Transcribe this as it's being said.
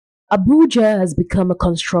Abuja has become a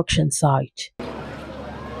construction site.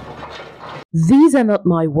 These are not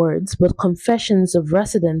my words, but confessions of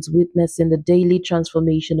residents witnessing the daily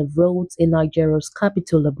transformation of roads in Nigeria's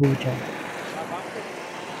capital, Abuja.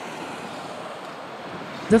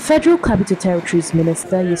 The Federal Capital Territories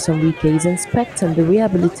Minister Nyesom Wike is inspecting the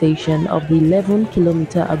rehabilitation of the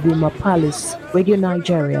 11-kilometer Aguma Palace, Radio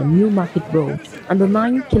Nigeria New Market Road and the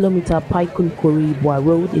 9-kilometer Paikun Kori Bwari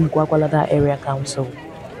Road in Gwagwalada Area Council.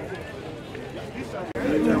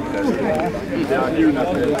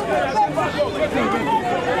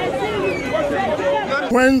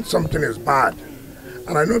 When something is bad,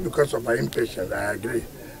 and I know because of our impatience, I agree,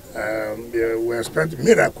 we expect a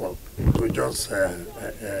miracle to just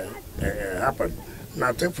happen.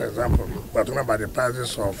 Now, take for example, we're talking about the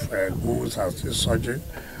prices of goods are still surging.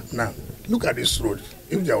 Now, look at this road.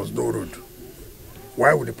 If there was no road,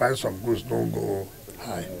 why would the price of goods not go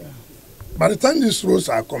high? By the time these roads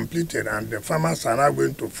are completed and the farmers are now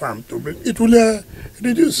going to farm to build, it will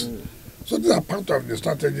reduce. So these are part of the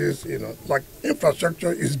strategies, like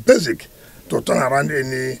infrastructure is basic to turn around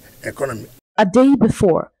any economy. A day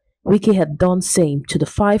before, Wike had done same to the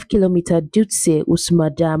 5-kilometer Dutse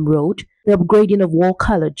Usma Dam Road, the upgrading of War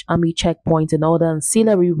College, Army Checkpoint and other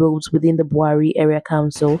ancillary roads within the Bwari Area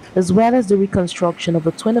Council, as well as the reconstruction of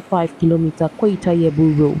the 25-kilometer Koita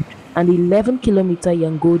Yebu Road and the 11-kilometer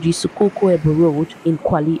Yangoji Sukoko Ebu Road in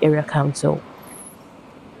Kwali Area Council.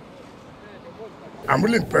 I'm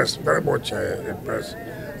really impressed, very much impressed,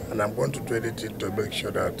 and I'm going to do anything to make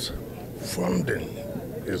sure that funding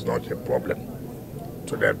is not a problem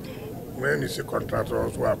to them. When you see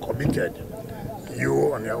contractors who are committed,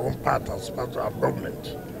 you on your own part as part of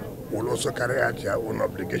government will also carry out your own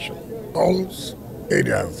obligation. All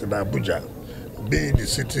areas in Abuja, be it the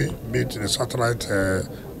city, be it the satellite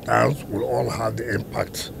towns, will all have the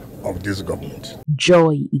impact of this government.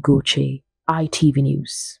 Joy Igoche, ITV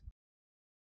News.